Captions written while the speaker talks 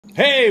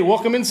Hey,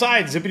 welcome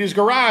inside Zippy's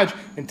Garage.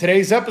 In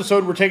today's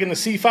episode, we're taking the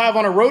C5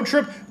 on a road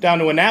trip down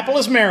to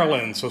Annapolis,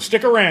 Maryland, so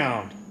stick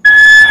around.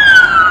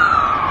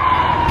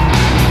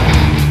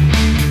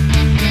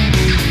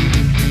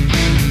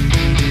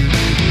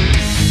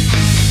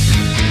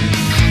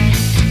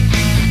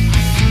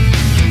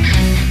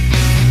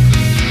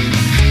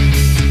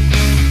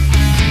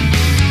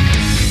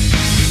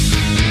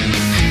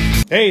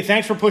 Hey,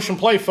 thanks for pushing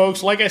play,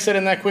 folks. Like I said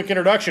in that quick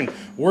introduction,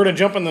 we're going to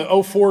jump in the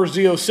 04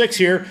 Z06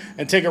 here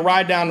and take a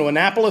ride down to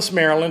Annapolis,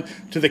 Maryland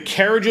to the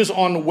Carriages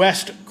on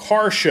West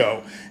car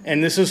show.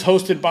 And this is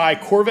hosted by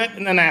Corvette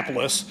in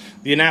Annapolis,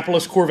 the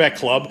Annapolis Corvette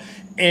Club.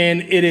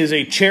 And it is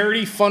a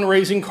charity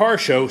fundraising car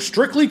show,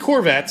 strictly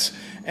Corvettes.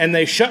 And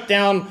they shut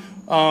down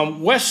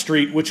West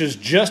Street, which is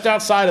just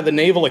outside of the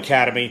Naval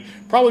Academy,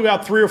 probably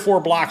about 3 or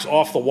 4 blocks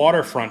off the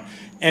waterfront.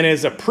 And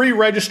is a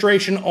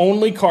pre-registration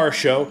only car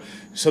show.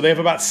 So they have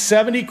about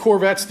 70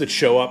 Corvettes that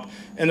show up,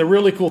 and the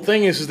really cool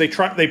thing is they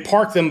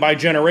park them by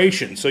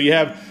generation. So you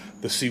have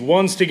the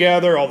C1s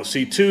together, all the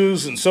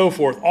C2s and so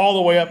forth, all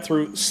the way up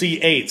through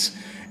C8s.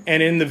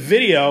 And in the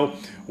video,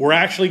 we're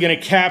actually going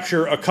to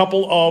capture a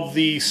couple of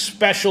the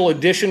special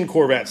edition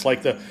Corvettes,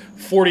 like the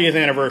 40th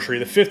anniversary,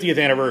 the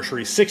 50th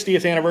anniversary,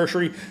 60th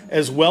anniversary,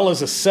 as well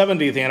as a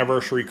 70th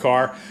anniversary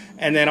car,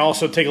 and then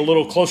also take a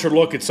little closer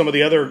look at some of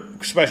the other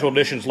special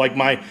editions, like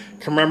my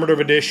commemorative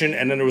edition,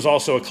 and then there was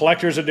also a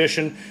collector's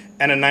edition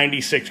and a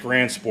 96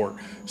 Grand Sport.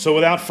 So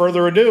without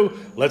further ado,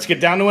 let's get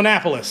down to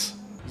Annapolis.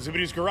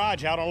 Zippy's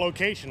Garage out on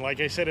location.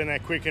 Like I said in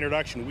that quick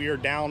introduction, we are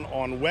down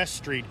on West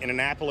Street in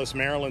Annapolis,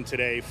 Maryland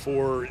today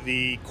for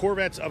the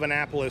Corvettes of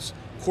Annapolis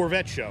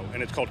Corvette show,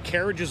 and it's called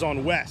Carriages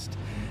on West.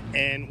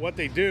 And what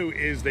they do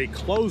is they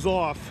close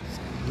off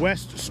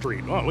West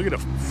Street. Oh, look at a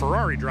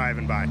Ferrari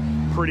driving by.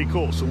 Pretty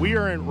cool. So we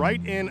are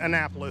right in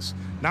Annapolis,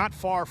 not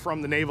far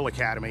from the Naval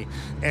Academy.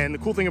 And the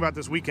cool thing about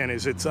this weekend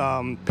is it's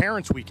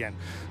parents' weekend.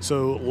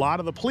 So a lot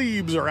of the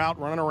plebes are out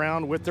running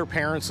around with their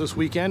parents this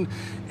weekend.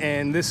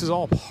 And this is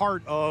all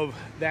part of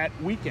that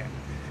weekend,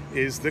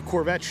 is the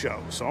Corvette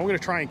show. So I'm going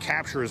to try and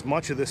capture as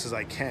much of this as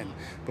I can.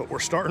 But we're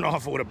starting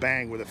off with a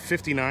bang with a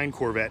 59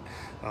 Corvette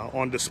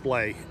on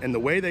display. And the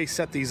way they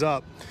set these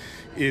up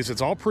is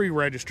it's all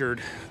pre-registered.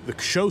 The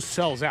show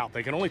sells out.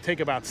 They can only take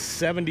about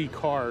 70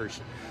 cars.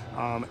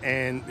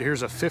 And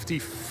here's a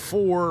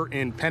 54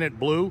 in pennant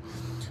blue,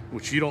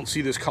 which you don't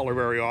see this color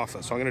very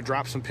often. So I'm going to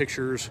drop some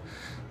pictures.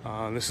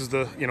 This is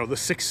the, the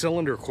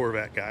 6-cylinder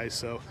Corvette, guys.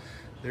 So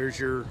there's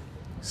your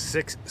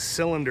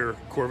 6-cylinder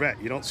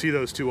Corvette. You don't see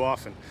those too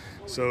often.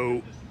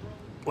 So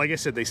like I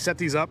said, they set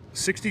these up.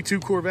 62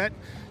 Corvette.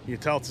 You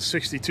can tell it's a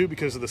 62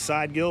 because of the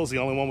side gills, the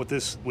only one with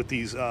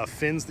these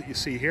fins that you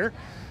see here.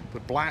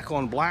 But black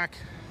on black,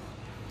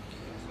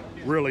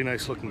 really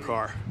nice looking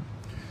car.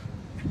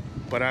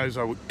 But as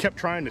I kept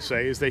trying to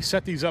say, is they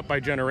set these up by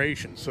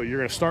generation. So you're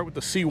going to start with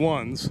the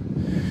C1s,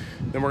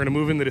 then we're going to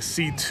move into the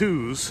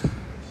C2s,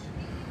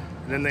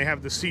 and then they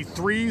have the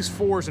C3s,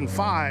 4s, and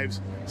 5s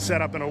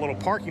set up in a little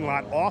parking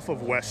lot off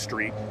of West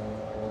Street,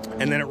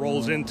 and then it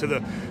rolls into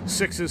the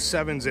 6s,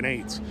 7s, and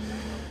 8s.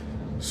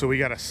 So we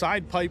got a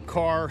side pipe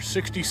car,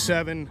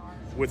 67,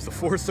 with the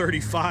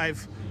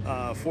 435,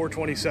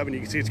 427. You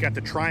can see it's got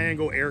the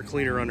triangle air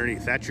cleaner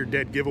underneath. That's your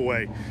dead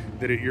giveaway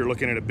that you're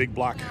looking at a big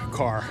block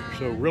car.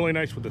 So really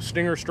nice with the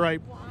stinger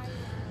stripe.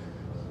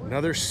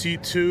 Another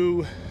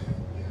C2.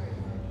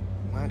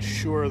 Not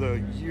sure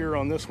the year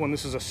on this one.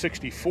 This is a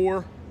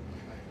 64.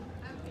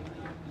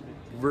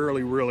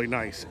 Really, really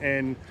nice.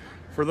 And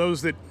for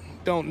those that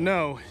don't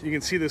know, you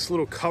can see this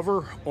little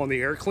cover on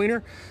the air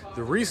cleaner.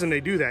 The reason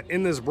they do that,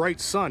 in this bright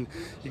sun,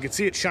 you can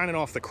see it shining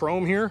off the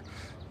chrome here.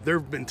 There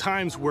have been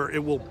times where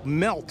it will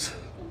melt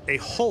a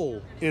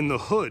hole in the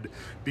hood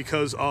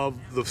because of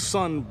the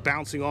sun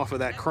bouncing off of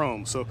that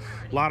chrome. So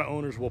a lot of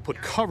owners will put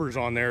covers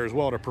on there as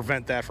well to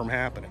prevent that from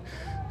happening.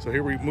 So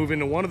here we move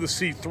into one of the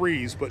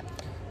C3s, but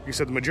like you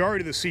said, the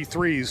majority of the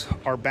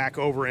C3s are back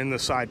over in the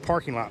side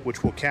parking lot,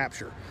 which we'll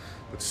capture.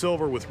 But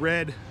silver with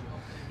red,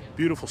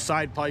 beautiful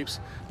side pipes.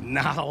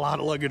 Not a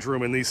lot of luggage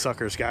room in these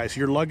suckers, guys.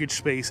 Your luggage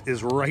space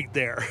is right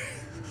there.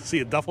 See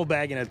a duffel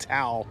bag and a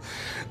towel.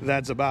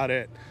 That's about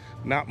it.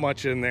 Not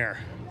much in there.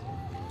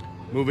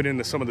 Moving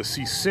into some of the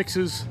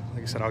C6s.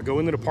 Like I said, I'll go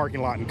into the parking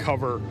lot and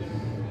cover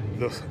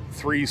the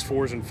 3s,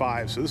 4s, and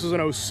 5s. So this is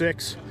an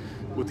 06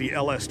 with the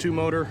LS2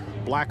 motor,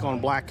 black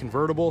on black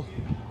convertible.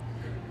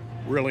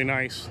 Really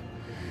nice.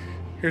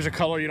 Here's a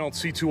color you don't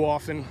see too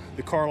often,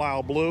 the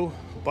Carlisle blue.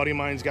 A buddy of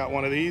mine's got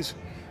one of these.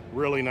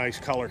 Really nice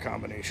color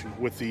combination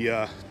with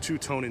the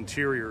two-tone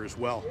interior as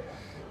well.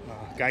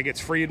 Guy gets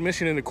free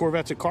admission into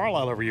Corvettes at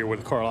Carlisle every year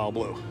with the Carlisle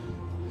blue.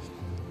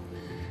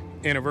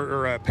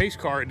 Pace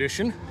car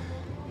edition.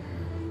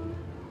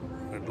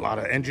 A lot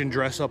of engine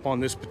dress up on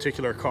this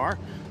particular car.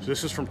 So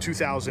this is from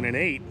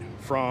 2008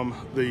 from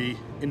the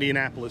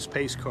Indianapolis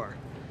pace car.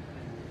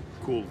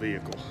 Cool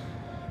vehicle.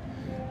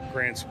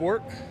 Grand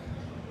Sport.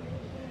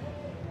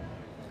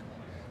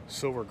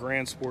 Silver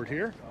Grand Sport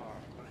here.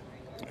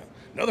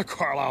 Another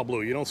Carlisle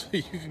blue. You don't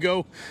see, you can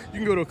go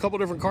to a couple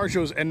different car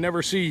shows and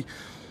never see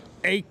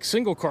a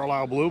single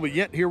Carlisle blue, but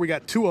yet here we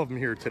got two of them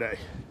here today.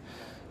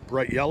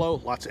 Bright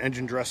yellow, lots of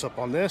engine dress up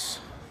on this.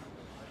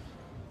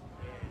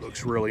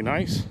 Looks really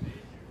nice.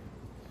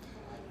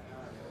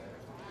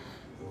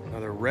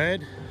 Another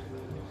red,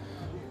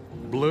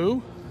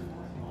 blue.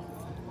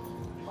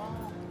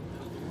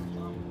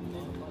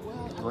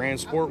 Grand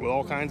Sport with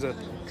all kinds of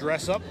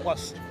dress up,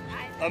 plus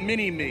a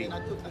mini-me.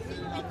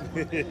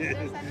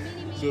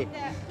 So,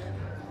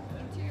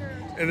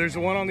 and there's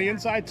one on the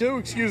inside too?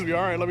 Excuse me.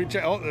 All right, let me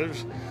check. Oh,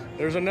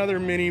 there's another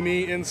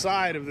mini-me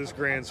inside of this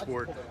Grand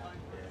Sport.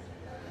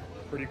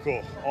 Pretty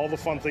cool. All the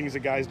fun things that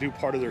guys do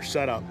part of their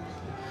setup.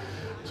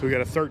 So we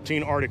got a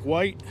 13 Arctic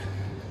White.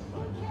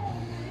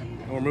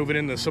 And we're moving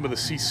into some of the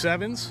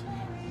C7s.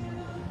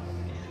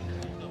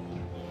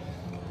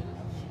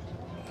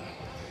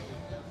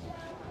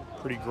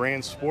 Pretty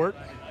Grand Sport.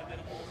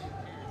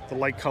 The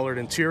light colored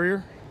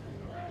interior.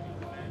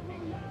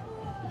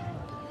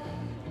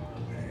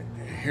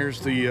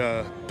 Here's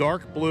the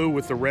dark blue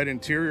with the red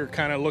interior.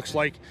 Kind of looks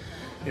like,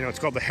 you know, it's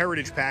called the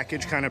Heritage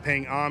Package, kind of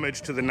paying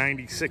homage to the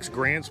 96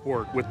 Grand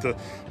Sport with the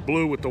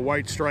blue with the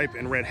white stripe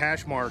and red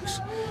hash marks.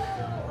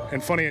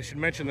 And funny, I should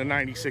mention the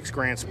 96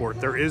 Grand Sport.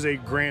 There is a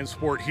Grand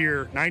Sport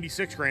here,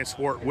 96 Grand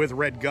Sport with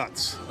red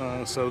guts.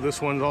 So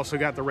this one's also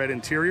got the red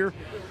interior.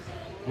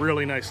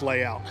 Really nice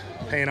layout,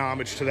 paying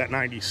homage to that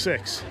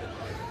 96.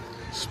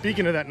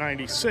 Speaking of that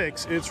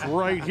 96, it's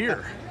right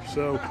here.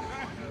 So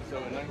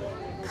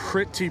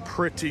pretty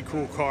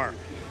cool car.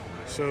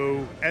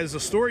 So as the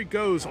story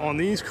goes on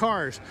these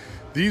cars,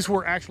 these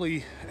were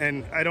actually,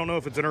 and I don't know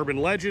if it's an urban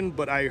legend,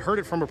 but I heard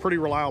it from a pretty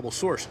reliable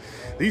source.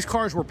 These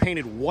cars were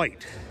painted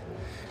white,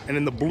 and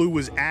then the blue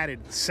was added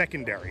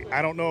secondary.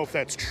 I don't know if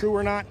that's true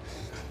or not.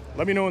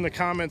 Let me know in the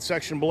comments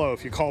section below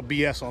if you call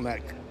BS on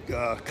that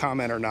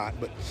comment or not.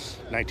 But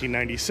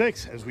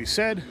 1996, as we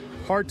said,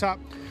 hardtop,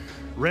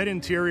 red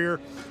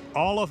interior.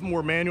 All of them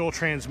were manual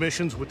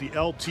transmissions with the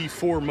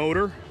LT4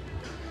 motor.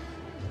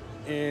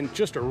 And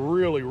just a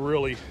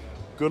really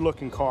good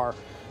looking car.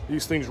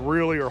 These things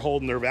really are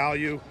holding their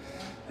value.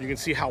 You can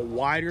see how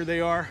wider they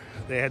are.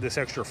 They had this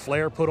extra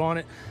flare put on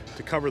it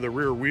to cover the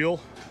rear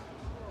wheel.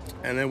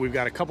 And then we've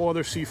got a couple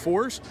other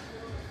C4s.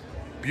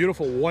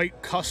 Beautiful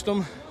white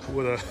custom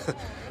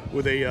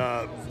with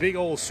a big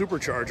old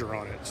supercharger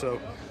on it. So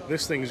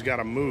this thing's got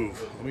to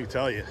move, let me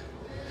tell you.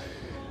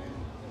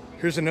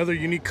 Here's another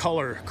unique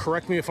color.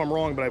 Correct me if I'm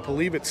wrong, but I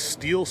believe it's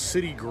Steel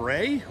City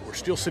Gray or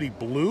Steel City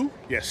Blue.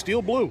 Yeah,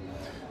 Steel Blue.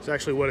 It's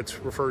actually what it's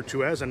referred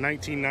to as, a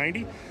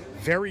 1990.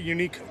 Very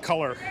unique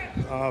color.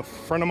 A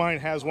friend of mine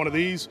has one of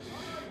these.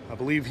 I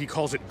believe he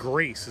calls it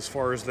Grace as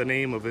far as the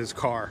name of his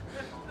car.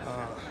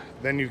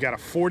 Then you've got a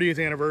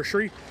 40th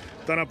anniversary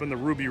done up in the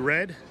ruby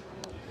red.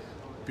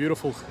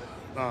 Beautiful,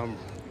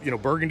 you know,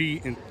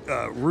 burgundy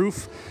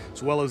roof,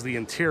 as well as the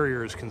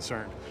interior is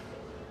concerned.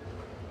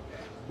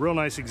 Real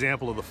nice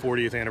example of the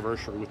 40th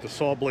anniversary with the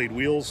saw blade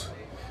wheels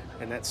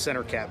and that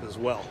center cap as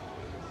well.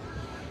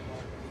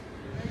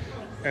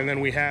 And then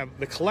we have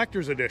the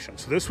collector's edition.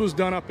 So this was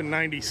done up in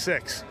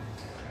 96.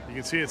 You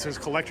can see it says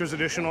collector's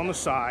edition on the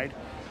side.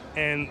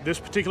 And this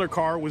particular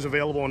car was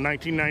available in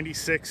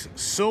 1996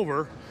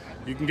 silver.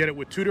 You can get it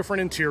with two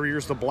different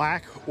interiors, the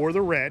black or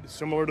the red,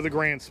 similar to the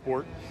Grand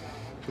Sport.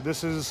 But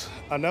this is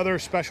another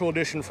special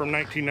edition from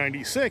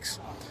 1996.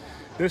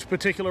 This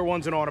particular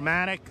one's an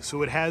automatic,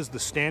 so it has the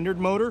standard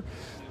motor.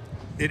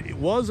 It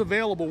was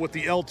available with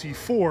the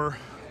LT4,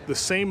 the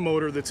same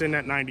motor that's in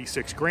that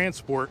 96 Grand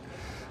Sport,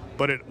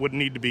 but it would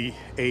need to be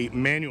a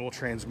manual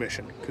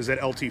transmission because that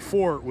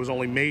LT4 was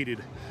only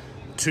mated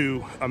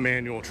to a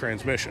manual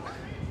transmission.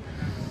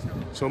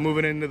 So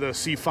moving into the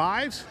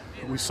C5s,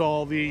 we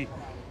saw the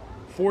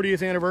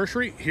 40th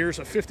anniversary. Here's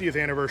a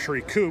 50th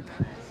anniversary coupe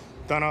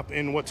done up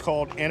in what's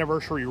called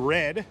anniversary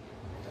red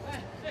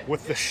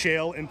with the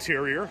shale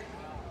interior.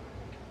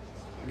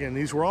 Again,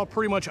 these were all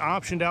pretty much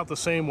optioned out the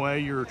same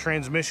way. Your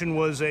transmission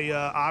was a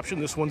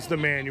option. This one's the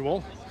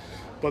manual,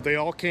 but they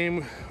all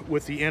came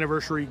with the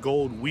anniversary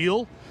gold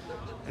wheel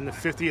and the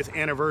 50th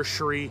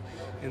anniversary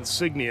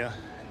insignia.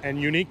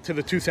 And unique to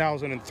the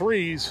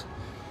 2003s,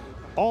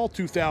 all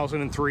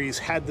 2003s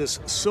had this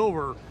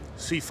silver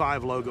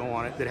C5 logo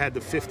on it that had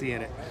the 50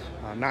 in it,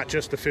 not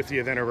just the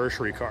 50th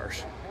anniversary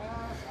cars.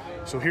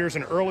 So here's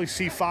an early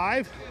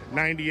C5,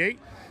 98.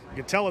 You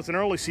can tell it's an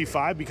early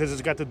C5 because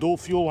it's got the dual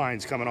fuel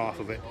lines coming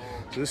off of it.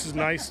 So this is a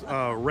nice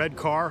red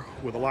car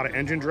with a lot of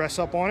engine dress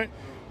up on it.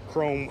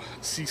 Chrome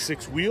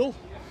C6 wheel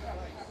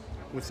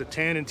with the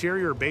tan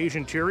interior, beige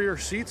interior.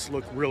 Seats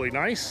look really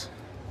nice.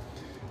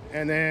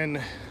 And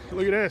then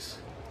look at this.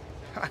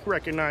 I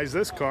recognize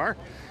this car.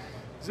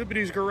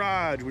 Zippity's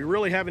Garage. We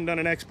really haven't done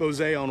an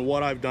expose on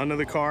what I've done to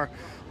the car,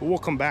 but we'll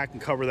come back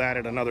and cover that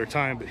at another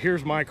time. But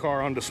here's my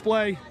car on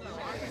display.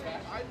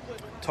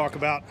 Talk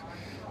about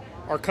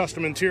our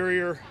custom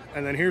interior,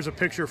 and then here's a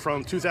picture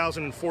from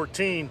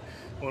 2014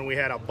 when we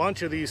had a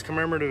bunch of these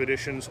commemorative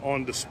editions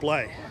on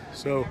display.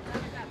 So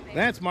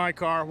that's my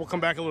car. We'll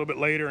come back a little bit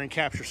later and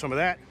capture some of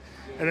that.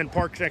 And then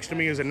parked next to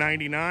me is a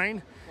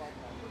 99.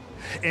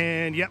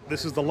 And yep,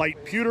 this is the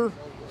light pewter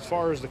as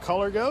far as the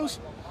color goes.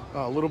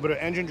 A little bit of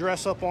engine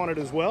dress up on it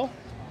as well.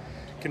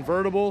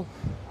 Convertible,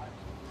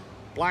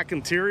 black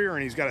interior,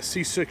 and he's got a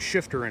C6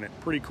 shifter in it.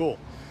 Pretty cool.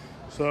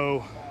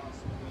 So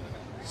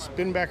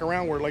spin back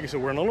around where, like I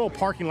said, we're in a little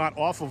parking lot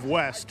off of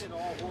West,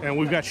 and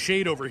we've got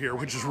shade over here,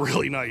 which is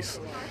really nice.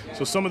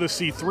 So some of the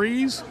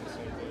C3s,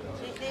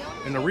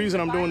 and the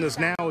reason I'm doing this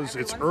now is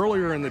it's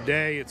earlier in the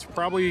day. It's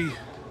probably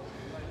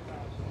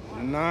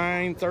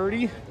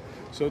 9:30,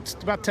 so it's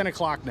about 10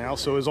 o'clock now.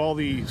 So as all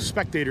the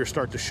spectators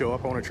start to show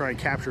up, I want to try and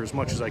capture as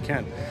much as I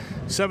can.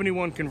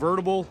 71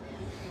 convertible,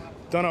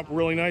 done up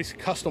really nice,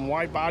 custom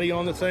wide body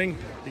on the thing.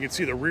 You can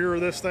see the rear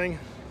of this thing,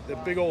 the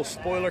big old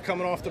spoiler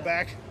coming off the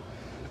back.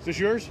 Is this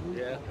yours?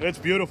 Yeah. It's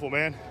beautiful,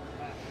 man.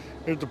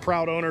 There's the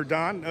proud owner,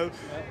 Don.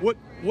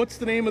 What's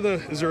the name of the,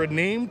 is there a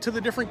name to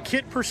the different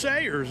kit per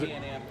se, or is it?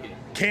 Can-Am kit.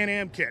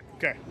 Can-Am kit.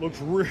 Okay, looks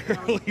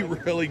really,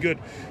 really good.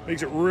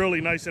 Makes it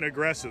really nice and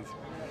aggressive.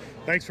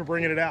 Thanks for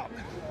bringing it out.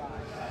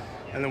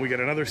 And then we got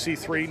another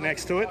C3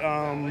 next to it.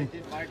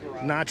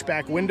 Notch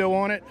back window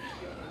on it.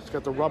 It's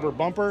got the rubber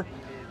bumper.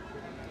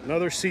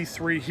 Another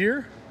C3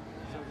 here.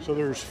 So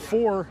there's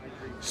 4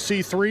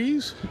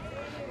 C3s.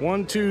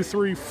 1, 2,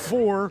 3,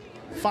 4,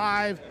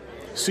 5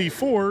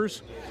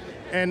 C4s.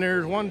 And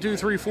there's 1, 2,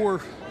 3,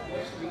 4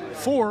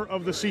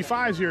 of the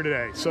C5s here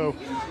today. So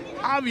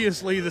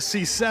obviously the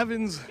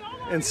C7s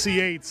and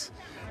C8s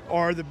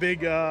are the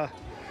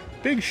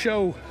big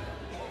show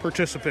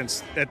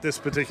participants at this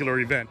particular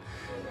event.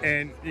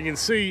 And you can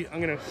see, I'm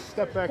gonna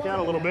step back out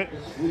a little bit.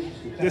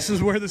 This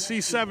is where the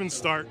C7s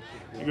start.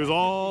 It goes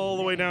all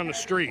the way down the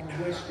street.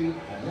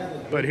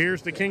 But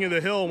here's the king of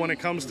the hill when it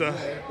comes to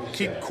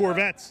keep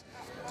Corvettes,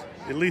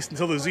 at least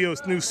until the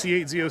new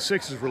C8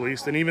 Z06 is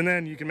released. And even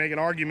then, you can make an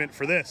argument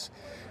for this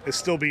as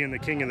still being the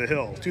king of the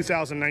hill.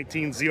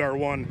 2019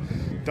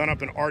 ZR1, done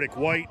up in Arctic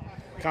white,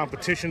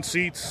 competition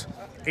seats,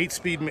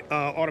 8-speed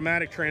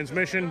automatic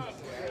transmission,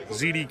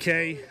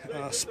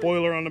 ZDK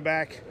spoiler on the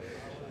back.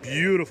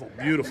 Beautiful,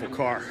 beautiful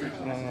car.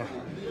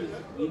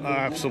 I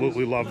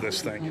absolutely love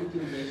this thing.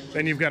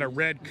 Then you've got a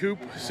red coupe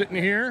sitting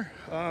here,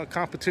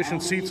 competition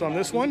seats on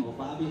this one.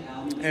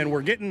 And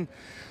we're getting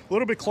a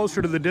little bit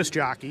closer to the disc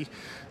jockey.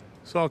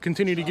 So I'll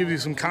continue to give you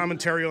some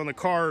commentary on the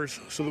cars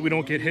so that we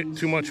don't get hit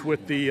too much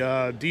with the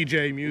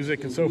DJ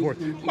music and so forth.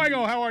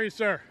 Michael, how are you,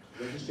 sir?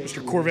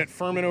 Mr. Corvette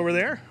Furman over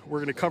there. We're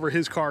going to cover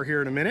his car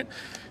here in a minute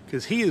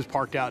because he is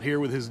parked out here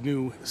with his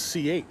new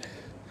C8.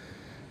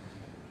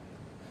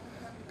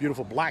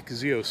 Beautiful black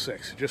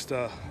Z06. Just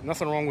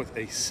nothing wrong with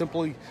a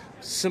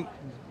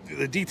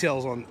the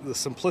details on the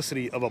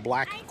simplicity of a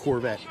black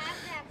Corvette.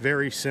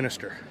 Very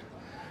sinister.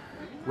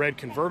 Red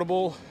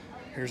convertible.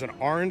 Here's an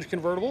orange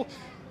convertible.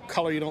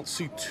 Color you don't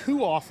see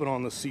too often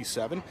on the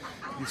C7.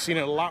 You've seen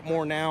it a lot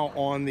more now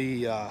on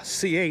the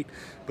C8,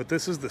 but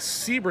this is the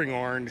Sebring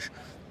orange,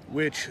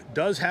 which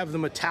does have the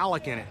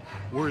metallic in it,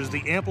 whereas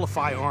the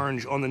Amplify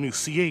orange on the new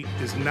C8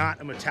 is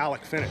not a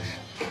metallic finish.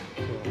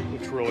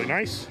 Looks really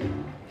nice.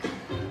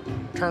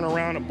 Turn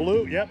around a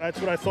blue. Yep, that's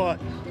what I thought.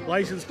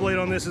 License plate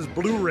on this is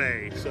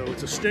Blu-ray, so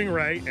it's a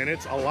Stingray, and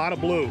it's a lot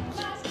of blue.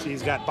 See,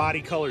 he's got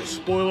body colored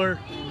spoiler,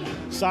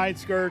 side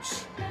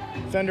skirts,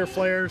 fender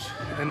flares,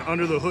 and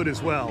under the hood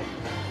as well.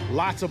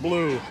 Lots of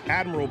blue,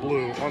 Admiral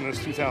blue on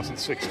this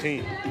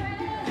 2016.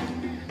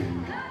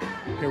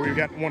 Here we've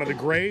got one of the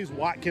grays,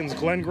 Watkins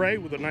Glen Gray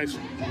with a nice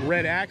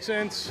red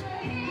accents.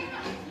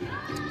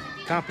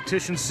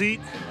 Competition seat.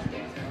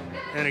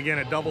 And again,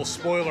 a double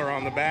spoiler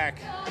on the back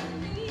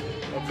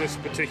of this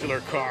particular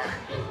car.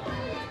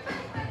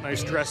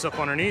 Nice dress up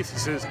underneath. It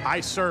says, I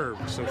serve,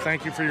 so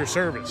thank you for your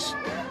service.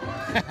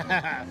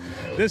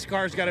 This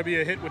car's got to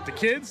be a hit with the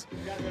kids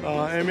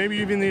and maybe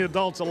even the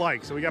adults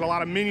alike. So we got a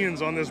lot of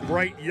minions on this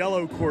bright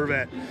yellow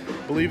Corvette.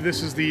 I believe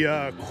this is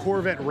the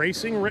Corvette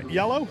Racing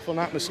yellow, if I'm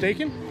not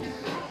mistaken,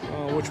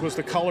 which was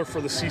the color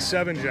for the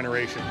C7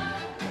 generation.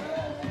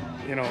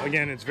 You know,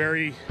 again, it's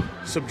very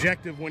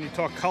subjective when you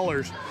talk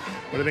colors,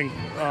 but I think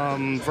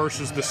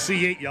versus the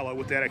C8 yellow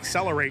with that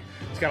Accelerate,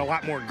 it's got a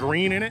lot more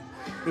green in it.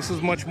 This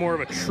is much more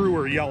of a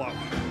truer yellow.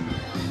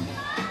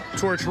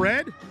 Torch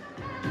red.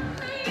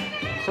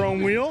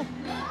 Chrome wheel,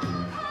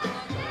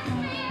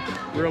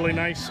 really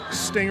nice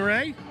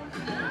Stingray,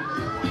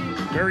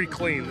 very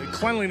clean. The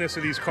cleanliness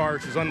of these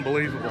cars is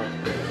unbelievable.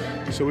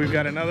 So we've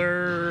got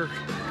another,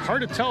 hard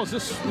to tell, is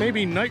this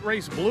maybe Night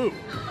Race Blue?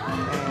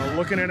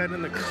 Looking at it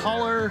in the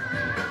color,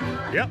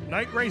 yep,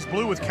 Night Race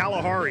Blue with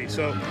Kalahari.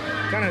 So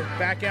kind of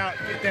back out,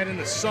 get that in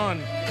the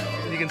sun,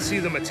 and you can see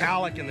the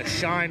metallic and the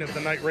shine of the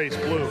Night Race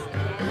Blue.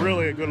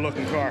 Really a good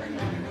looking car.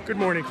 Good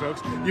morning,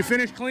 folks. You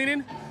finished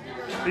cleaning?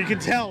 You can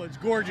tell it's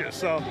gorgeous.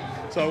 So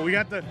we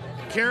got the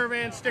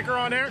Caravan sticker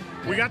on there.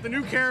 We got the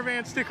new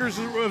Caravan stickers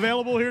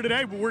available here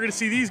today, but we're going to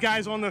see these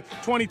guys on the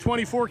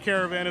 2024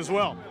 Caravan as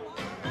well.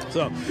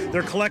 So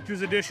their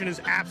collector's edition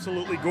is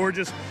absolutely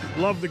gorgeous.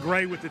 Love the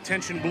gray with the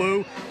tension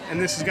blue, and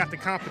this has got the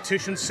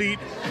competition seat.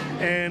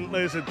 And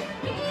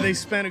they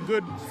spent a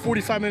good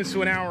 45 minutes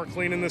to an hour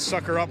cleaning this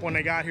sucker up when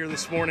they got here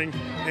this morning,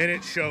 and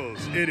it shows.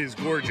 It is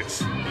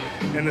gorgeous.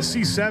 And the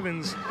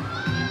C7s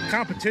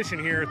competition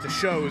here at the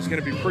show is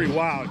going to be pretty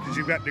wild because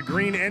you've got the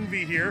green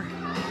Envy here.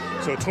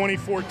 So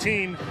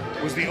 2014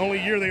 was the only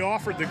year they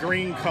offered the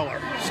green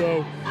color.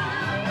 So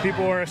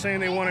people are saying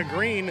they want a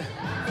green,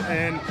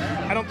 and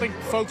I don't think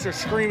folks are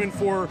screaming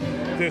for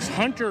this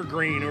Hunter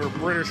green or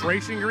British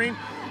Racing green.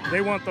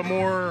 They want the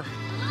more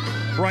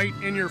bright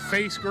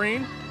in-your-face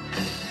green.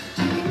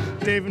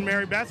 Dave and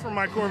Mary Beth from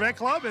my Corvette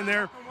club in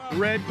their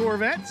red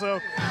Corvette.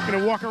 So I'm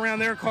gonna walk around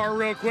their car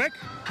real quick.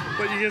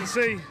 But you can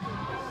see,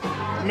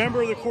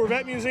 member of the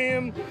Corvette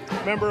Museum,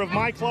 member of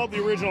my club,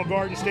 the original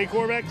Garden State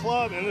Corvette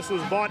Club, and this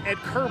was bought at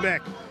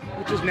Kerbeck,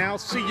 which is now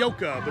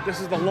Ciocca. But this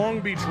is the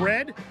Long Beach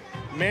Red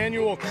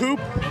manual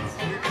coupe.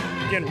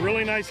 Again,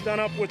 really nice done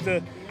up with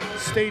the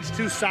Stage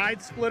 2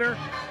 side splitter,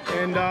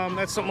 and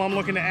that's something I'm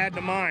looking to add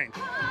to mine.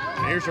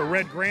 And here's a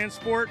red Grand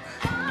Sport,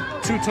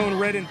 two-tone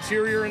red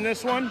interior in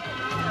this one.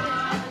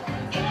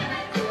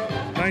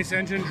 Nice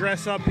engine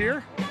dress up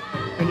here,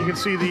 and you can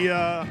see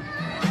the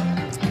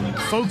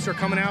folks are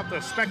coming out. The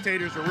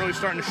spectators are really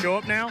starting to show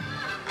up now.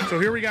 So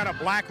here we got a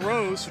black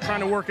rose, so trying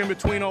to work in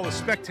between all the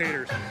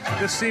spectators.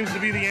 This seems to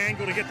be the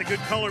angle to get the good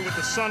color with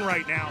the sun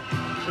right now.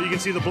 So you can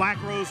see the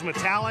black rose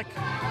metallic,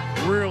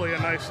 really a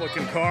nice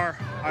looking car.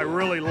 I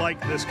really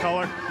like this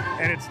color,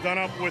 and it's done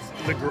up with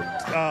the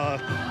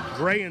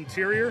gray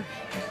interior,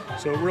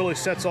 so it really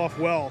sets off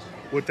well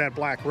with that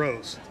black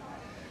rose.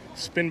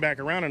 Spin back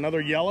around,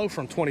 another yellow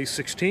from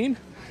 2016.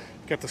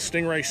 Got the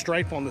Stingray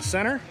stripe on the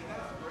center.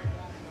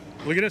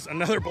 Look at this,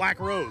 another black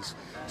rose.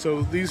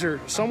 So these are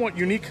somewhat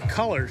unique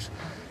colors,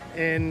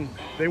 and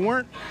they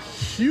weren't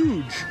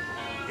huge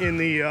in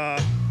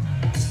the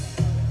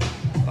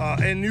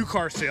in new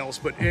car sales,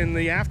 but in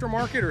the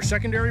aftermarket or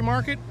secondary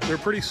market, they're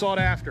pretty sought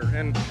after.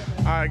 And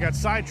I got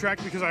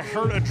sidetracked because I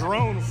heard a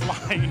drone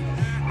flying.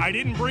 I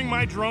didn't bring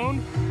my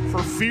drone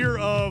for fear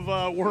of,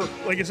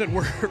 like I said,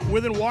 we're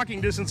within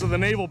walking distance of the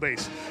naval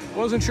base.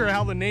 Wasn't sure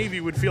how the Navy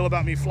would feel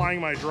about me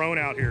flying my drone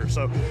out here,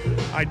 so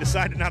I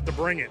decided not to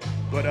bring it.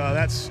 But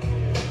that's,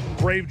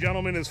 brave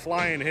gentleman is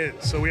flying his.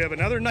 So we have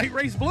another Night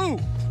Race Blue.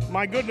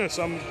 My goodness,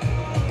 I'm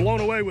blown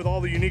away with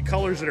all the unique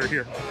colors that are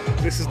here.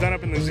 This is done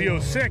up in the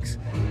Z06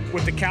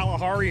 with the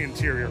Kalahari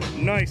interior.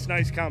 Nice,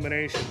 nice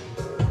combination.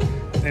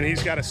 And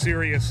he's got a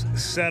serious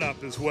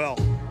setup as well.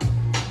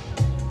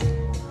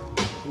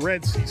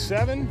 Red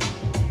C7.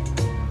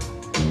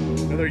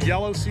 Another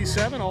yellow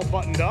C7, all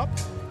buttoned up.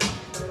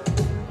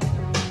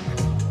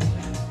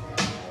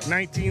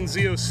 19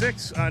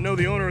 Z06. I know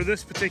the owner of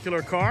this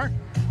particular car.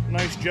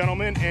 Nice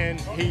gentleman,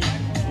 and he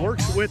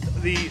works with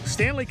the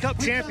Stanley Cup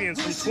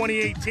champions from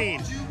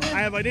 2018. I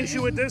have an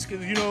issue with this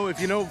because, you know,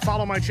 if you know,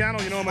 follow my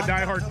channel, you know I'm a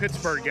diehard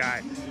Pittsburgh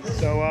guy.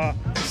 So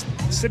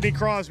Sidney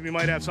Crosby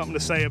might have something to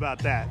say about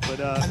that, but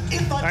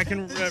I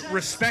can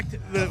respect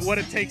what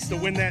it takes to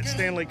win that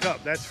Stanley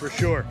Cup, that's for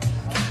sure.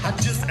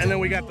 And then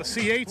we got the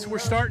C8s we're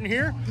starting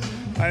here.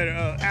 I had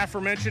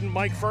aforementioned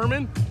Mike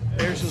Furman.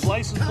 There's his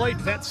license plate,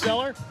 vet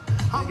seller.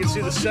 You can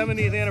see the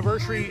 70th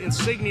anniversary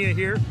insignia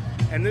here.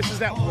 And this is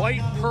that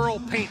white pearl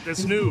paint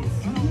that's new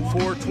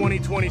for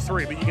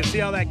 2023. But you can see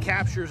how that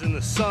captures in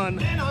the sun.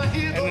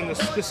 And then the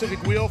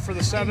specific wheel for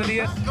the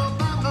 70th.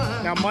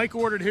 Now Mike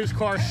ordered his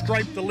car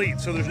striped delete,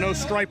 so there's no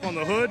stripe on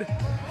the hood.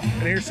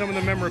 And here's some of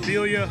the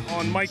memorabilia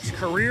on Mike's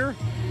career.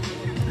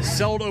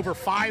 Sold over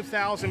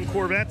 5,000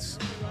 Corvettes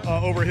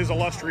over his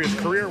illustrious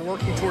career,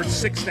 working towards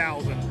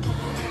 6,000.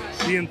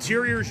 The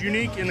interior is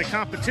unique in the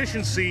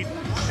competition seat,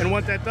 and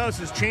what that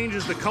does is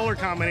changes the color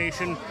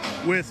combination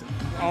with,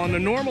 on the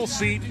normal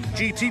seat,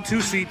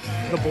 GT2 seat,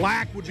 the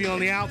black would be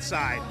on the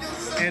outside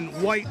and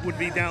white would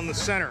be down the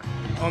center.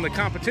 On the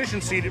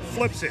competition seat, it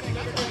flips it.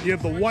 You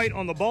have the white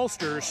on the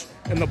bolsters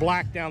and the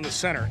black down the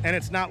center, and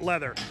it's not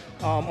leather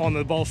on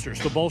the bolsters.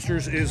 The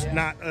bolsters is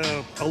not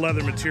a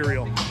leather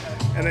material.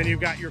 And then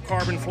you've got your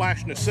carbon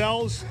flash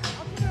nacelles.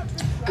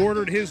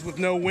 Ordered his with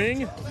no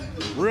wing.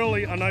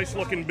 Really a nice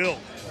looking build.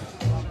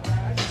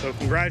 So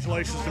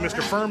congratulations to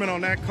Mr. Furman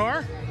on that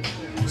car.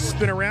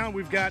 Spin around,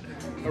 we've got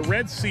a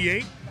red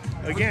C8.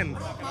 Again,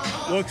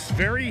 looks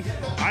very,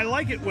 I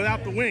like it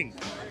without the wing.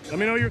 Let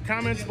me know your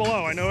comments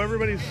below. I know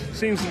everybody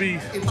seems to be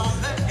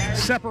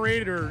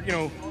separated or, you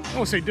know, I don't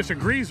want to say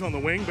disagrees on the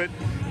wing, but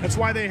that's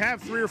why they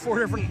have 3 or 4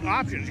 different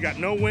options. You got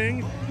no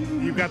wing,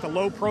 you've got the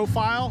low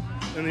profile,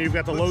 and then you've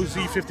got the low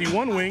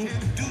Z51 wing,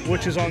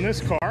 which is on this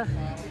car,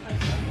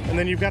 and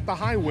then you've got the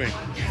high wing.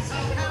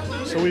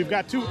 So we've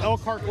got 2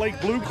 Elkhart Lake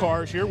Blue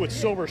cars here with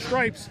silver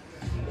stripes,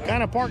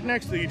 kind of parked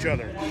next to each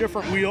other.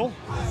 Different wheel.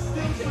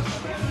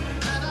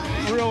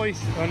 Really,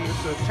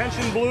 it's a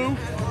tension blue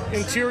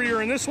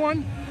interior in this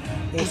one.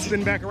 We'll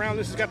spin back around.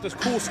 This has got this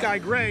cool sky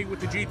gray with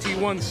the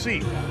GT1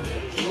 seat.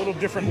 A little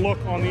different look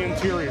on the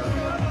interior.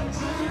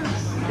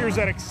 Here's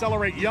that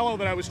Accelerate yellow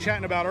that I was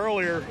chatting about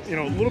earlier. You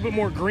know, a little bit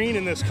more green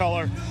in this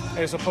color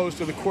as opposed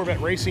to the Corvette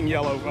Racing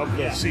yellow of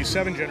the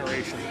C7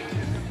 generation.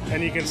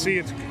 And you can see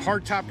it's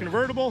hardtop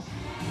convertible.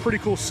 Pretty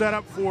cool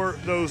setup for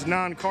those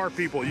non-car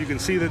people. You can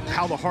see that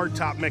how the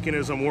hardtop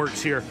mechanism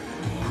works here.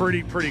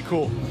 Pretty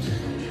cool.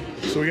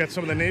 So we got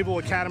some of the Naval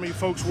Academy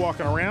folks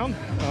walking around.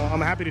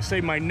 I'm happy to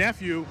say my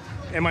nephew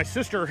And my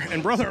sister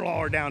and brother-in-law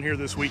are down here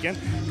this weekend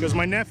because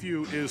my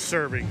nephew is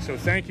serving. So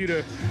thank you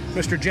to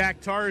Mr.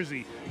 Jack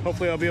Tarzi.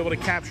 Hopefully I'll be able to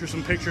capture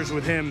some pictures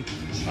with him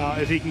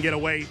if he can get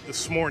away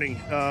this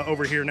morning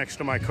over here next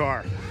to my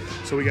car.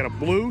 So we got a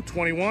blue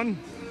 21,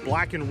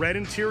 black and red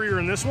interior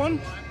in this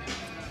one.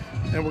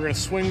 And we're gonna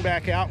swing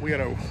back out. We got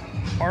a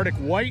Arctic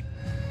white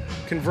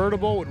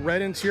convertible with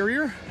red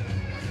interior.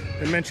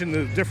 I mentioned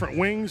the different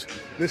wings.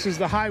 This is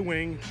the high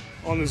wing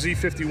on the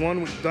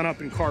Z51 done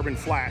up in carbon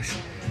flash.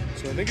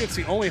 So I think it's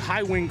the only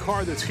high wing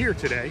car that's here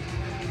today,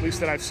 at least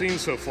that I've seen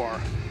so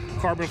far.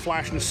 Carbon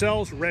flash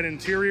nacelles, red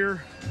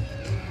interior.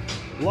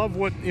 Love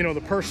what, you know, the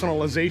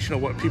personalization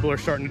of what people are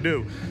starting to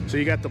do. So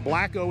you got the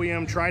black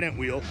OEM Trident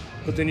wheel,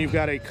 but then you've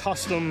got a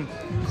custom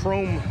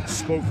chrome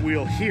spoke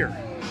wheel here.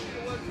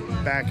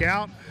 Back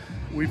out,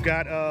 we've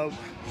got a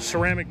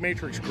ceramic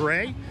matrix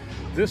gray.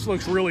 This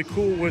looks really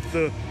cool with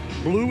the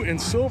blue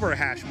and silver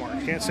hash mark.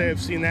 Can't say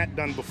I've seen that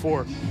done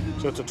before.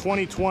 So it's a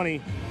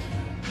 2020.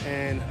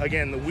 And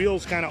again, the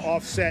wheels kind of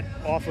offset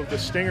off of the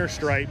Stinger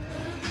stripe.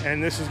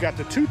 And this has got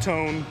the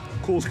two-tone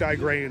cool sky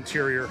gray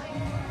interior.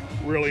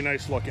 Really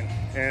nice looking.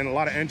 And a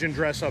lot of engine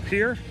dress up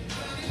here.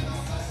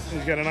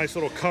 He's got a nice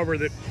little cover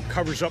that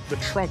covers up the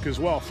trunk as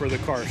well for the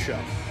car show.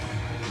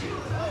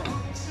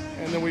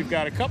 And then we've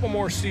got a couple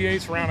more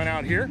C8s rounding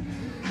out here.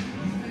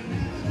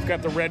 We've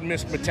got the red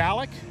mist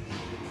metallic.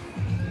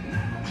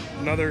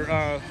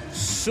 Another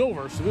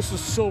silver, so this is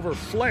silver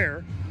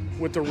flare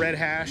with the red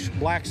hash,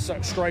 black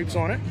stripes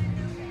on it.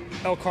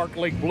 Elkhart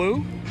Lake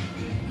blue.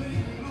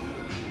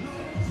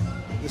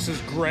 This is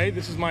gray.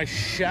 This is my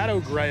shadow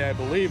gray, I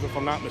believe, if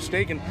I'm not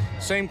mistaken.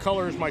 Same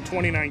color as my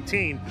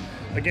 2019.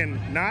 Again,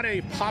 not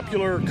a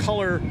popular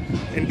color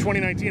in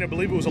 2019. I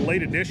believe it was a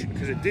late edition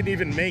because it didn't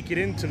even make it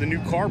into the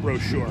new car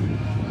brochure.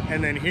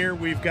 And then here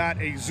we've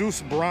got a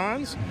Zeus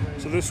bronze.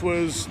 So this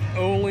was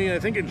only, I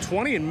think, in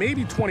 20 and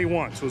maybe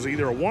 21. So it was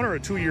either a 1 or a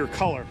 2 year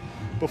color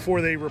before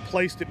they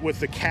replaced it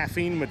with the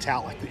caffeine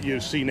metallic that you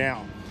see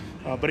now.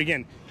 But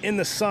again, in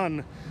the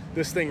sun,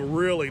 this thing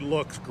really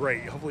looks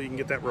great. Hopefully you can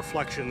get that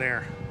reflection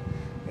there.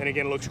 And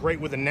again, it looks great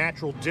with a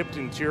natural dipped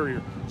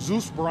interior.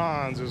 Zeus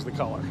bronze is the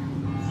color.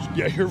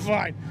 Yeah, you're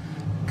fine.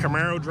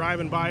 Camaro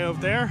driving by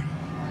out there.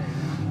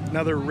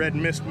 Another red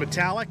mist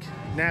metallic,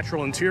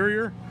 natural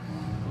interior.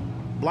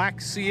 Black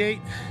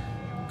C8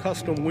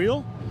 custom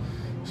wheel.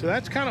 So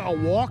that's kind of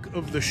a walk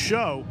of the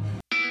show.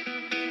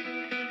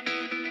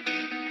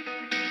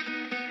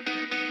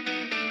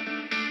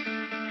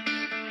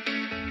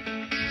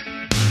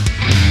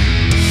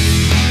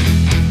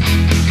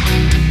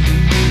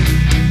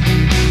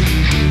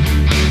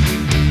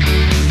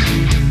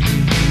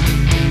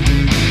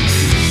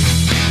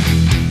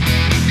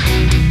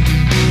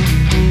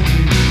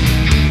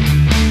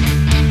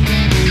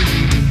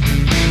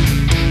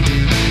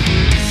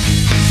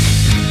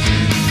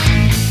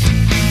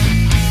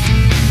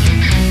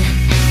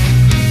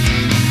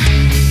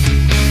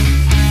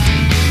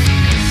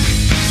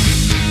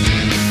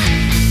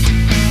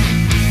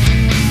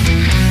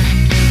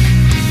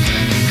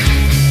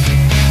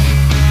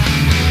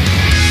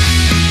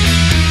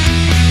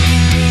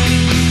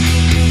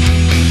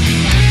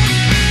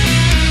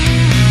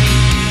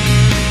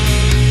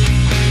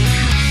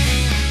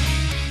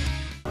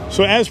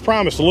 So as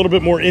promised, a little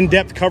bit more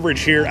in-depth coverage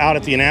here out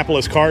at the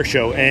Annapolis Car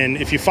Show. And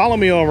if you follow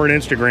me over on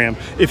Instagram,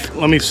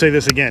 let me say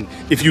this again,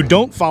 if you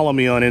don't follow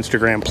me on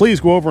Instagram, please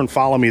go over and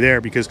follow me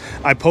there because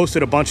I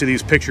posted a bunch of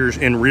these pictures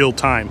in real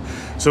time.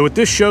 So at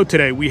this show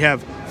today, we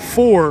have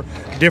 4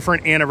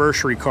 different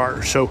anniversary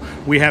cars. So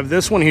we have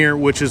this one here,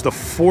 which is the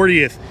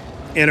 40th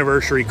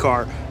anniversary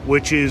car,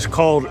 which is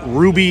called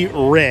Ruby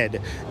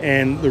Red.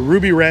 And the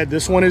Ruby Red,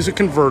 this one is a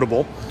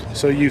convertible.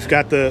 So you've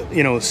got the,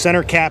 you know,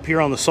 center cap here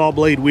on the saw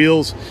blade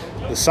wheels,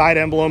 the side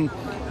emblem,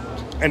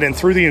 and then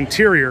through the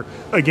interior,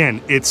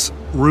 again, it's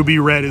ruby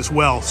red as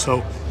well.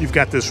 So you've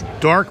got this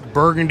dark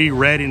burgundy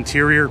red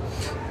interior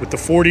with the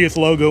 40th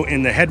logo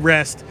in the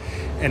headrest,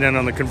 and then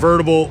on the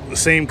convertible, the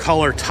same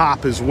color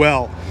top as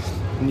well.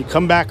 When you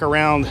come back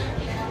around,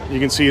 you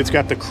can see it's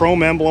got the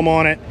chrome emblem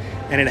on it,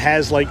 and it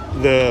has like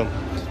the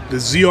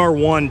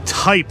ZR1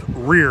 type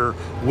rear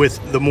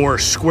with the more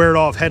squared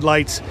off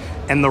headlights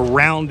and the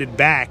rounded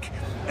back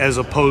as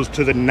opposed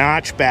to the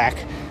notch back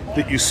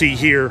that you see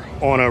here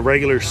on a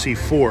regular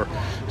C4.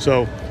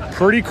 So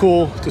pretty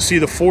cool to see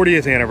the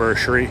 40th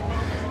anniversary.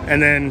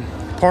 And then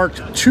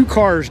parked 2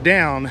 cars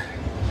down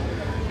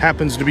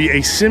happens to be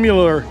a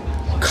similar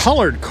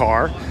colored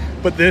car,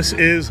 but this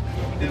is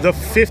the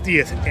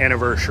 50th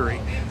anniversary.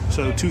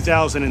 So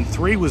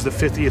 2003 was the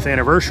 50th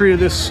anniversary of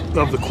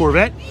the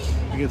Corvette.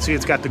 You can see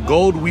it's got the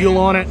gold wheel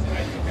on it,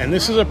 and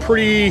this is a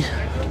pretty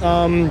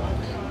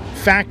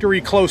factory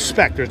close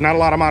spec. There's not a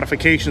lot of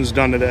modifications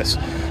done to this,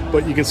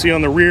 but you can see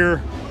on the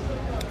rear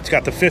it's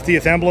got the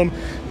 50th emblem.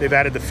 They've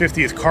added the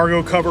 50th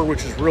cargo cover,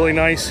 which is really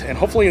nice, and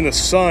hopefully in the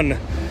sun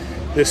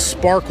this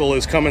sparkle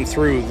is coming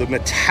through, the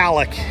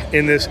metallic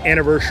in this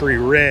anniversary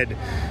red.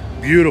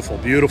 Beautiful,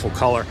 beautiful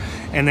color.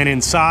 And then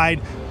inside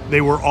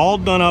they were all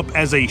done up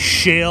as a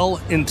shale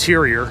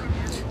interior,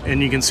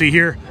 and you can see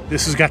here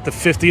This has got the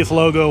 50th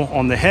logo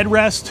on the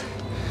headrest.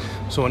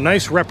 So a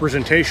nice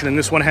representation, and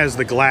this one has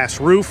the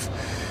glass roof.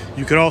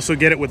 You could also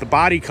get it with the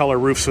body color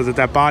roof so that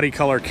that body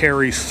color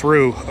carries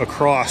through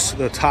across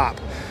the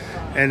top.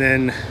 And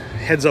then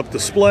heads up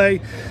display,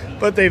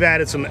 but they've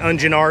added some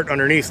engine art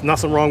underneath.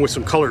 Nothing wrong with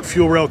some colored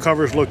fuel rail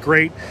covers, look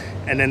great.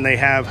 And then they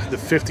have the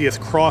 50th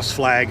cross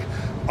flag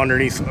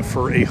underneath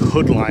for a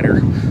hood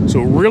liner. So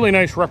really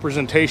nice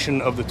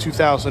representation of the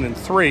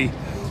 2003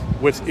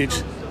 with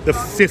the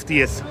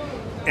 50th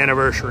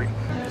anniversary.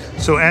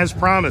 So as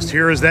promised,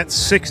 here is that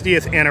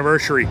 60th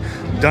anniversary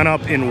done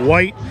up in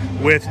white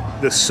with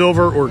the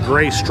silver or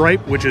gray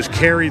stripe, which is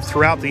carried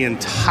throughout the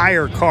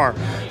entire car.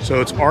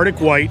 So it's Arctic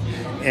white,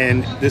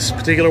 and this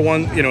particular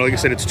one, you know, like I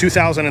said, it's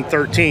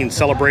 2013,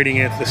 celebrating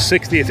it the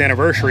 60th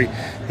anniversary.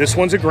 This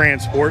one's a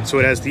Grand Sport, so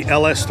it has the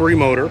LS3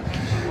 motor,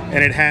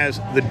 and it has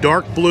the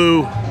dark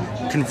blue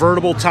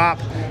convertible top,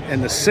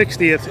 and the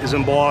 60th is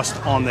embossed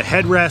on the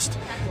headrest.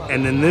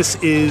 And then this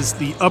is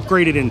the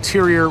upgraded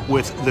interior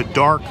with the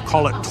dark,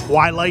 call it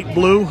twilight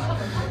blue.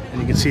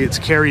 And you can see it's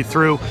carried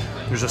through.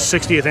 There's a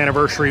 60th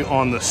anniversary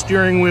on the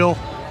steering wheel,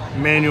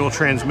 manual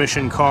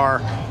transmission car.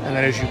 And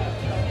then as you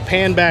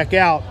pan back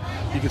out,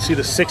 you can see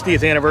the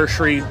 60th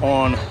anniversary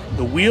on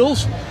the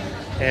wheels.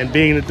 And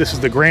being that this is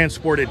the Grand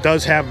Sport, it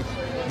does have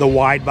the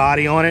wide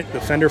body on it,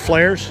 the fender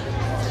flares.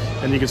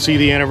 And you can see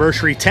the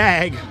anniversary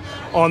tag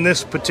on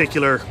this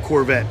particular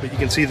Corvette. But you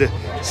can see the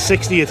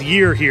 60th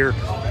year here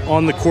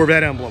on the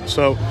Corvette emblem.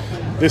 So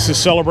this is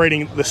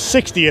celebrating the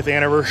 60th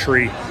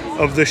anniversary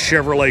of the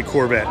Chevrolet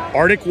Corvette.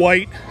 Arctic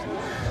white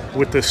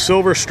with the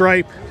silver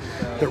stripe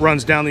that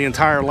runs down the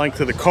entire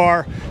length of the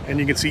car. And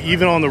you can see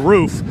even on the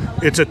roof,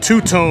 it's a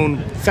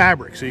two-tone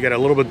fabric. So you got a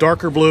little bit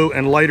darker blue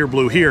and lighter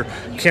blue here,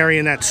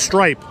 carrying that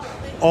stripe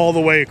all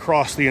the way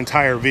across the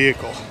entire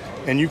vehicle.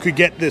 And you could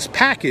get this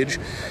package,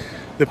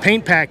 the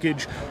paint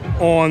package,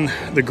 on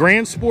the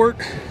Grand Sport,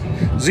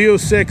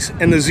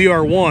 Z06, and the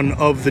ZR1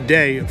 of the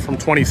day from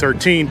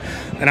 2013.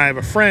 And I have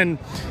a friend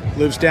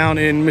lives down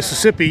in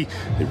Mississippi,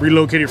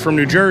 relocated from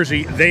New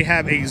Jersey. They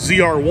have a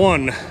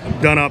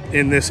ZR1 done up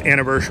in this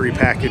anniversary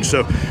package.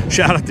 So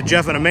shout out to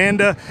Jeff and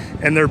Amanda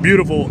and their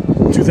beautiful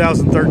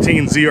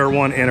 2013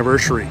 ZR1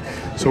 anniversary.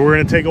 So we're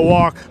gonna take a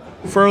walk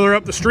further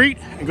up the street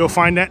and go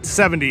find that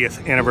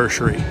 70th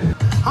anniversary.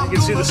 You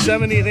can see the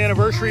 70th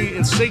anniversary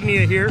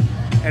insignia here.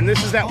 And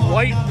this is that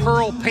white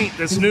pearl paint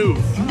that's new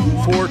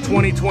for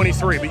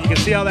 2023. But you can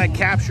see how that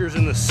captures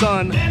in the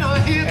sun,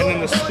 and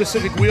then the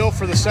specific wheel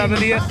for the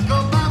 70th.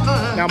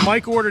 Now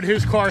Mike ordered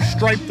his car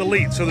striped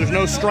delete, so there's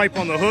no stripe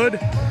on the hood.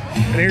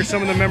 And here's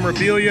some of the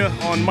memorabilia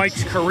on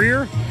Mike's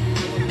career.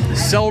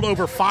 Sold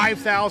over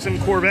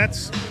 5,000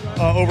 Corvettes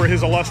over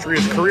his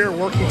illustrious career,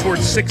 working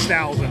towards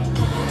 6,000.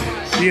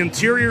 The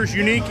interior is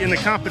unique in the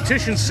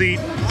competition seat,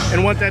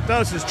 and what that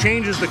does is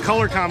changes the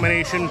color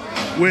combination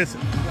with,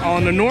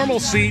 on the normal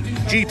seat,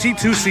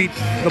 GT2 seat,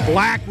 the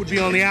black would be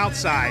on the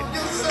outside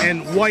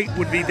and white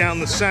would be down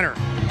the center.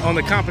 On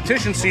the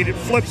competition seat, it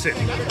flips it.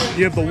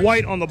 You have the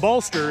white on the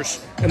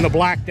bolsters and the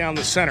black down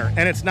the center,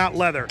 and it's not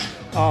leather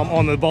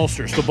on the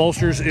bolsters. The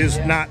bolsters is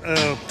not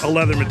a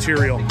leather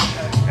material.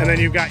 And then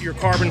you've got your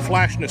carbon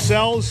flash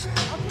nacelles.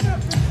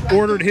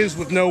 Ordered his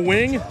with no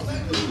wing.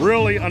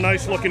 Really a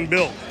nice looking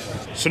build.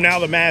 So now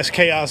the mass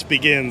chaos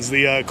begins.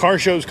 The car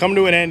show's come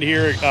to an end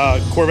here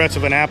at Corvettes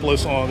of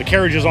Annapolis. The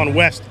Carriages on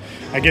West,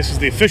 I guess, is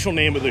the official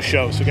name of the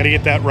show, so got to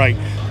get that right.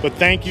 But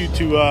thank you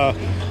to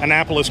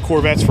Annapolis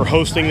Corvettes for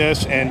hosting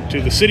this, and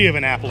to the city of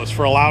Annapolis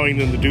for allowing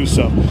them to do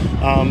so.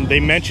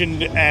 They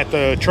mentioned at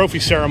the trophy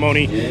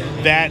ceremony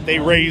that they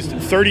raised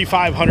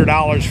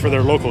 $3,500 for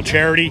their local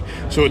charity,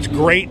 so it's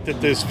great that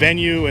this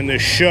venue and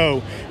this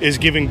show is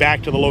giving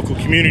back to the local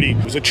community.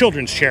 It was a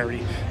children's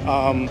charity.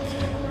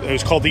 It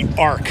was called the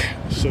ARC.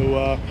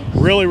 So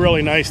really,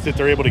 really nice that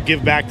they're able to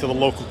give back to the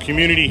local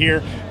community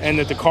here, and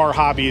that the car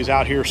hobby is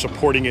out here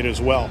supporting it as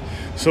well.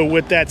 So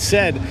with that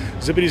said,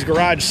 Zippity's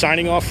Garage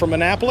signing off from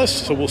Annapolis.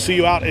 So we'll see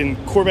you out in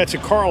Corvettes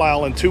at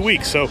Carlisle in 2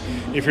 weeks. So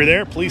if you're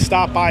there, please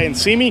stop by and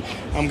see me.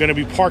 I'm going to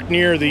be parked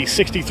near the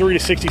 63 to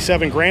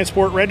 67 Grand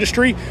Sport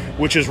Registry,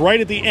 which is right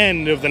at the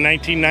end of the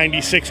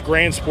 1996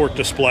 Grand Sport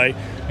display.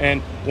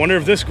 And wonder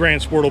if this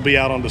Grand Sport will be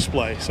out on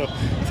display. So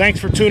thanks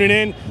for tuning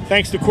in.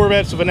 Thanks to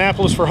Corvettes of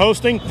Annapolis for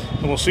hosting,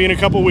 and we'll see you in a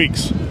couple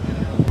weeks.